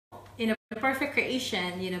in a perfect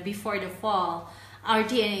creation, before the fall, our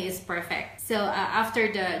DNA is perfect. So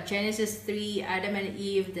after the Genesis 3, Adam and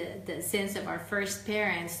Eve, the sins of our first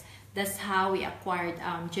parents, that's how we acquired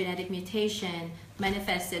genetic mutation,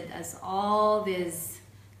 manifested as all this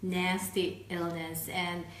nasty illness.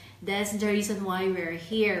 And that's the reason why we're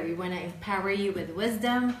here. We want to empower you with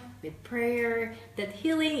wisdom, with prayer, that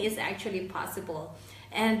healing is actually possible.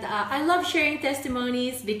 And I love sharing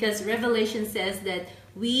testimonies because Revelation says that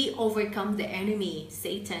we overcome the enemy,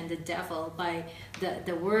 Satan, the devil, by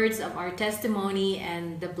the words of our testimony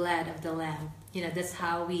and the blood of the Lamb. That's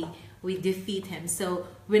how we defeat him. So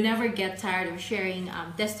we never get tired of sharing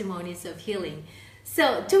testimonies of healing.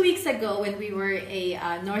 So 2 weeks ago, when we were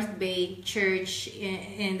a North Bay church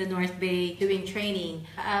in the North Bay doing training,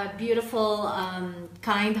 a beautiful,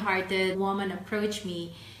 kind-hearted woman approached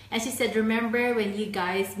me, and she said, remember when you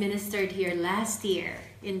guys ministered here last year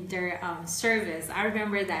in their service? I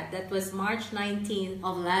remember that was March 19th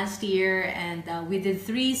of last year, and we did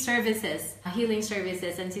 3 services, healing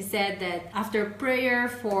services. And she said that after prayer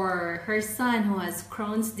for her son who has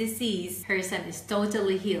Crohn's disease, her son is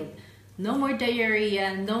totally healed. No more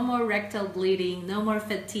diarrhea, no more rectal bleeding, no more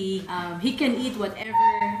fatigue. He can eat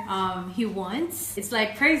whatever he wants. It's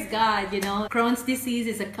like, praise God, Crohn's disease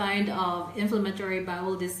is a kind of inflammatory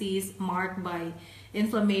bowel disease marked by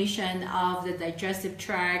inflammation of the digestive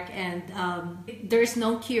tract, and there's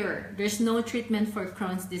no cure. There's no treatment for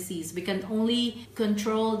Crohn's disease. We can only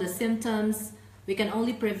control the symptoms. We can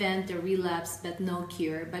only prevent the relapse, but no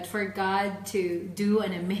cure. But for God to do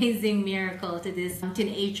an amazing miracle to this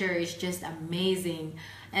teenager is just amazing.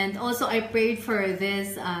 And also I prayed for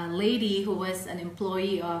this lady who was an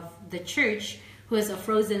employee of the church who has a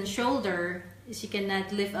frozen shoulder. She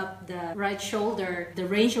cannot lift up the right shoulder. The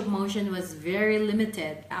range of motion was very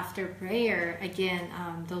limited. After prayer, again,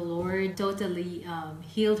 the Lord totally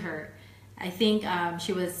healed her. I think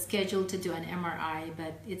she was scheduled to do an MRI,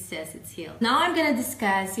 but it says it's healed. Now I'm gonna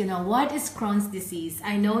discuss, what is Crohn's disease?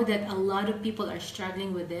 I know that a lot of people are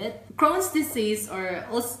struggling with it. Crohn's disease or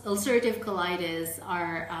ulcerative colitis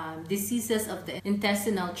are diseases of the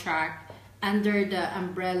intestinal tract under the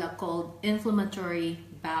umbrella called inflammatory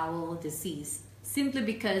bowel disease, simply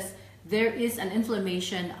because there is an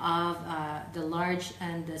inflammation of the large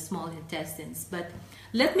and the small intestines. But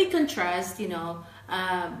let me contrast,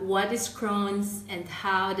 what is Crohn's and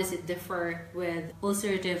how does it differ with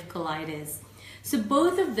ulcerative colitis. So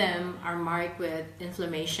both of them are marked with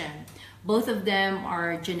inflammation. Both of them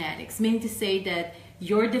are genetics, meaning to say that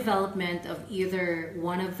your development of either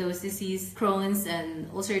one of those diseases, Crohn's and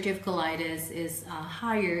ulcerative colitis, is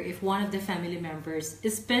higher if one of the family members,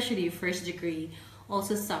 especially first degree,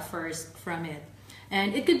 also suffers from it.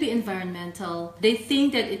 And it could be environmental. They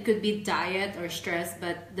think that it could be diet or stress,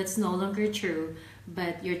 but that's no longer true.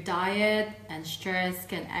 But your diet and stress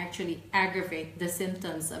can actually aggravate the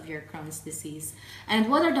symptoms of your Crohn's disease. And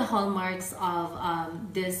what are the hallmarks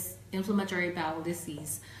of this inflammatory bowel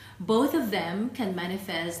disease? Both of them can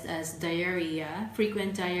manifest as diarrhea,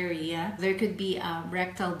 frequent diarrhea. There could be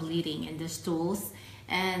rectal bleeding in the stools,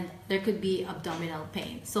 and there could be abdominal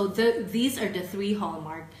pain. So these are the 3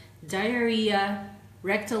 hallmarks: diarrhea,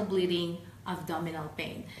 rectal bleeding, abdominal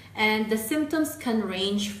pain. And the symptoms can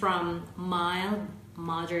range from mild,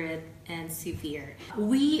 moderate, and severe.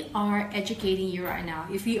 We are educating you right now,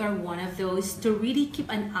 if you are one of those, to really keep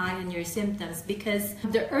an eye on your symptoms, because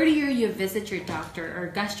the earlier you visit your doctor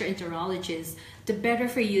or gastroenterologist, the better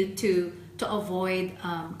for you to avoid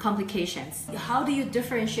complications. How do you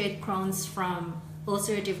differentiate Crohn's from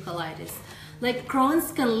ulcerative colitis? Like,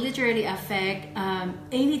 Crohn's can literally affect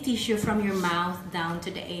any tissue from your mouth down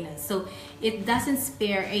to the anus. So it doesn't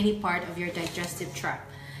spare any part of your digestive tract.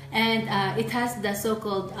 And it has the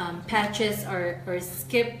so-called patches or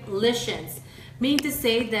skip lesions, meaning to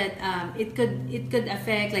say that it could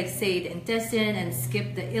affect, like, say, the intestine and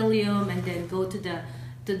skip the ileum and then go to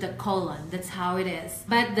the colon. That's how it is.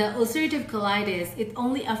 But the ulcerative colitis, it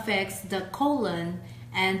only affects the colon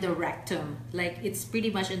and the rectum. Like, it's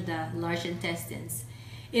pretty much in the large intestines.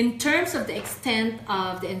 In terms of the extent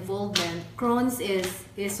of the involvement, Crohn's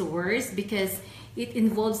is worse because it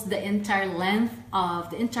involves the entire length of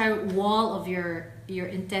the entire wall of your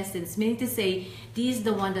intestines, meaning to say this is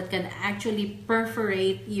the one that can actually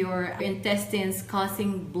perforate your intestines,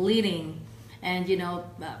 causing bleeding. And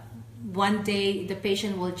one day the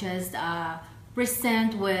patient will just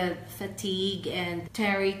present with fatigue and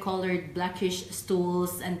terry-colored blackish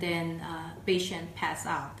stools, and then patient pass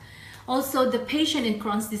out. Also, the patient in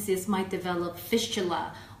Crohn's disease might develop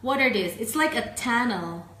fistula. What are these? It's like a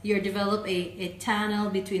tunnel. You develop a tunnel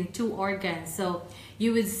between 2 organs. So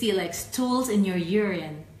you would see like stools in your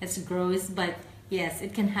urine. It's gross, but yes,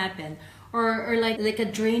 it can happen. Or like a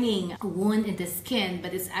draining wound in the skin,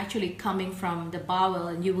 but it's actually coming from the bowel,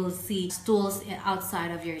 and you will see stools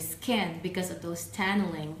outside of your skin because of those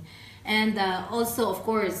tunneling. And also, of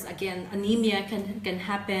course, again, anemia can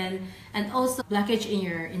happen, and also blockage in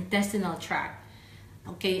your intestinal tract.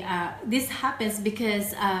 Okay, this happens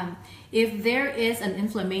because if there is an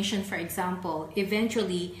inflammation, for example,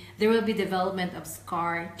 eventually there will be development of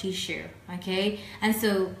scar tissue. Okay, and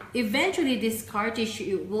so eventually this scar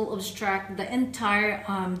tissue will obstruct the entire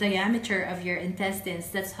diameter of your intestines.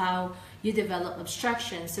 That's how you develop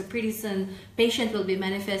obstruction. So pretty soon, patient will be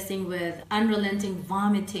manifesting with unrelenting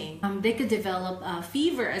vomiting. They could develop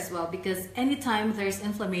fever as well, because anytime there's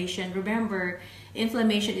inflammation, remember,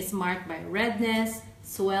 inflammation is marked by redness,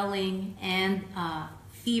 swelling, and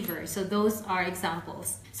fever. So those are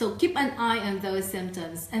examples. So keep an eye on those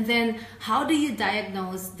symptoms. And then how do you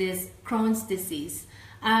diagnose this Crohn's disease?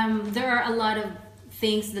 There are a lot of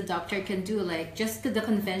things the doctor can do, like just the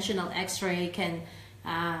conventional x-ray can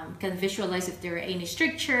visualize if there are any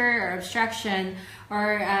stricture or obstruction,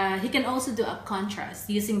 or he can also do a contrast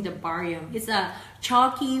using the barium. It's a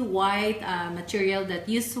chalky white material that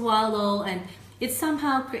you swallow, and it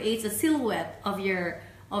somehow creates a silhouette of your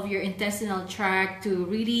intestinal tract to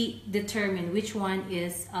really determine which one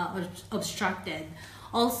is obstructed.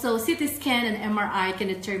 Also, CT scan and MRI can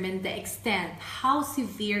determine the extent, how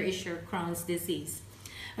severe is your Crohn's disease.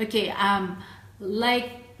 Okay, like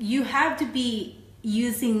you have to be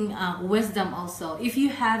using wisdom also. If you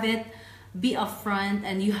have it, be upfront,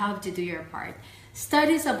 and you have to do your part.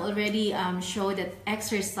 Studies have already shown that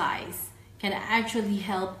exercise can actually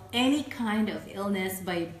help any kind of illness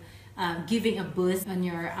by giving a boost on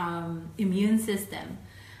your immune system.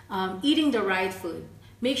 Eating the right food.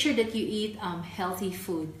 Make sure that you eat healthy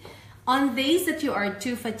food. On days that you are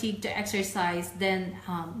too fatigued to exercise, then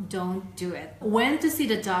don't do it. When to see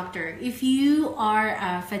the doctor? If you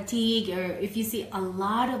are fatigued, or if you see a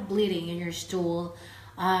lot of bleeding in your stool,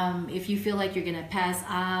 if you feel like you're gonna pass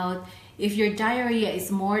out, if your diarrhea is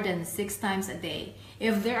more than 6 times a day,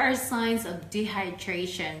 if there are signs of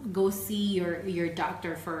dehydration, go see your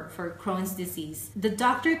doctor for Crohn's disease. The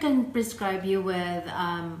doctor can prescribe you with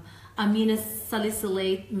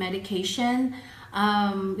aminosalicylate medication.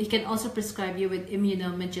 He can also prescribe you with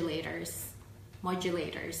immunomodulators.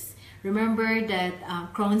 Remember that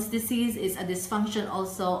Crohn's disease is a dysfunction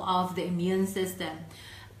also of the immune system.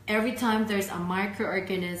 Every time there's a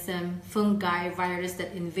microorganism, fungi, virus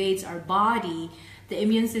that invades our body, the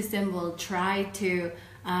immune system will try to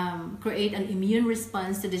create an immune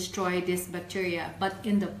response to destroy this bacteria. But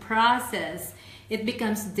in the process, it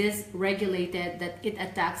becomes dysregulated, that it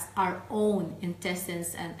attacks our own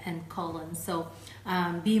intestines and colon. So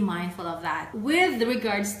be mindful of that. With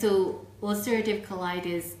regards to ulcerative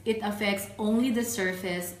colitis, it affects only the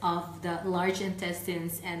surface of the large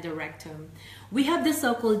intestines and the rectum. We have the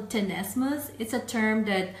so-called tenesmus. It's a term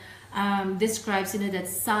that describes that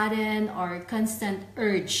sudden or constant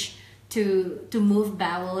urge to move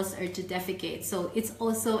bowels or to defecate. So it's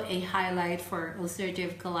also a highlight for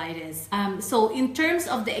ulcerative colitis. So in terms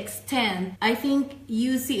of the extent, I think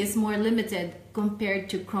UC is more limited compared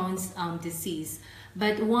to Crohn's disease.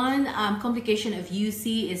 But one complication of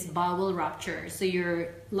UC is bowel rupture. So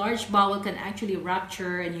your large bowel can actually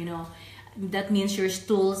rupture, and that means your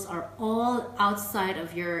stools are all outside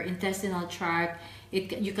of your intestinal tract.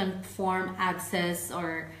 You can form abscess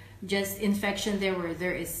or just infection there where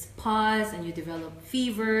there is pus, and you develop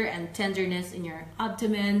fever and tenderness in your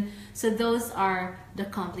abdomen. So those are the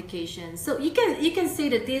complications. So you can say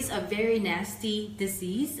that this is a very nasty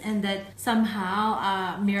disease, and that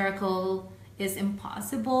somehow a miracle is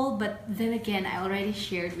impossible. But then again, I already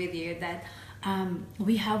shared with you that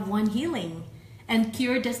we have one healing, and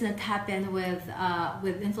cure does not happen with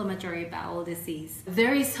inflammatory bowel disease.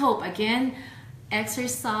 There is hope. Again,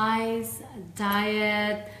 exercise,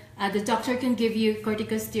 diet. The doctor can give you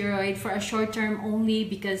corticosteroid for a short term only,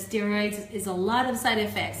 because steroids is a lot of side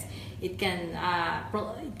effects. It can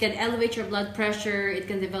elevate your blood pressure, it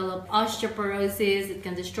can develop osteoporosis, it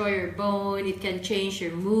can destroy your bone, it can change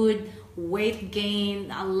your mood, weight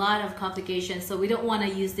gain, a lot of complications. So we don't want to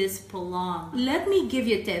use this prolonged. Let me give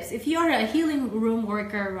you tips. If you are a healing room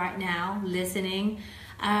worker right now listening,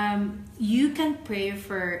 you can pray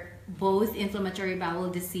for both inflammatory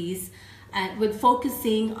bowel disease, and with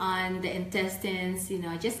focusing on the intestines,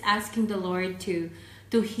 just asking the Lord to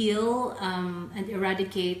heal and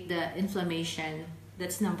eradicate the inflammation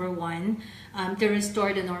That's number one. To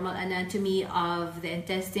restore the normal anatomy of the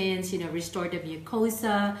intestines, restore the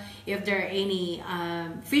mucosa. If there are any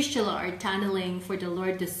fistula or tunneling, for the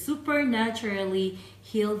Lord to supernaturally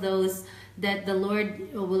heal those, that the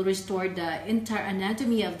Lord will restore the entire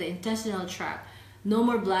anatomy of the intestinal tract. No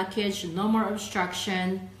more blockage, no more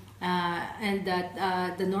obstruction, and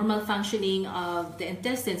that the normal functioning of the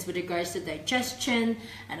intestines with regards to digestion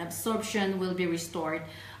and absorption will be restored.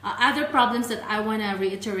 Other problems that I want to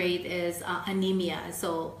reiterate is anemia.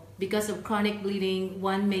 So because of chronic bleeding,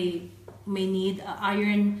 one may need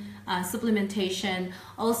iron supplementation.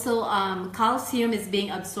 Also, calcium is being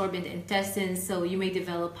absorbed in the intestines, so you may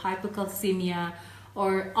develop hypocalcemia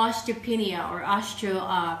or osteopenia or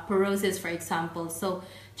osteoporosis, for example. So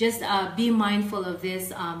just be mindful of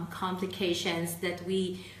these complications, that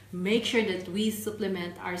we make sure that we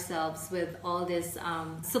supplement ourselves with all this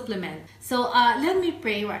supplement. So let me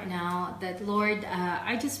pray right now that, Lord,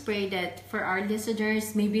 I just pray that for our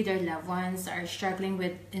listeners, maybe their loved ones are struggling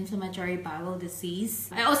with inflammatory bowel disease.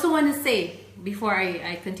 I also want to say, before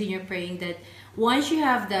I continue praying, that once you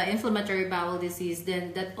have the inflammatory bowel disease,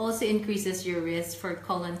 then that also increases your risk for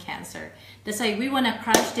colon cancer. That's why we want to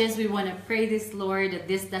crush this. We want to pray this, Lord, that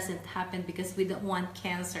this doesn't happen, because we don't want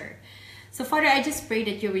cancer. So Father, I just pray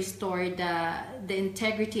that you restore the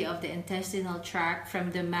integrity of the intestinal tract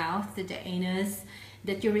from the mouth to the anus,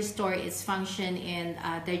 that you restore its function in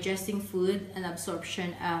digesting food and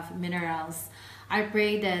absorption of minerals. I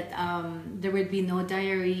pray that there would be no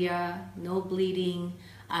diarrhea, no bleeding,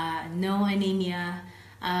 no anemia,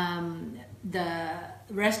 the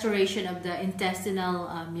restoration of the intestinal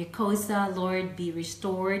mucosa, Lord, be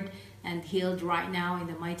restored and healed right now in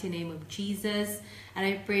the mighty name of Jesus. And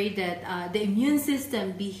I pray that the immune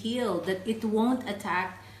system be healed, that it won't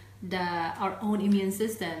attack our own immune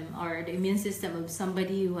system or the immune system of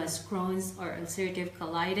somebody who has Crohn's or ulcerative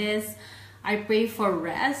colitis. I pray for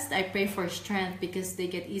rest. I pray for strength, because they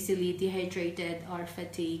get easily dehydrated or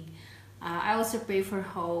fatigued. I also pray for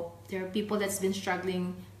hope. There are people that's been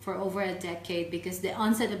struggling for over a decade, because the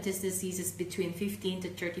onset of this disease is between 15 to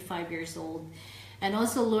 35 years old. And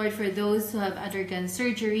also, Lord, for those who have undergone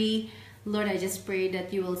surgery, Lord, I just pray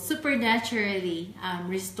that you will supernaturally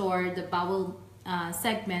restore the bowel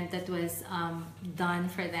segment that was done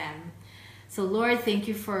for them. So, Lord, thank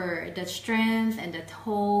you for that strength and that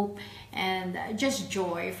hope and just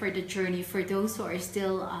joy for the journey for those who are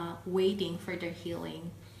still waiting for their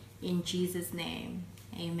healing. In Jesus' name,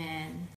 amen.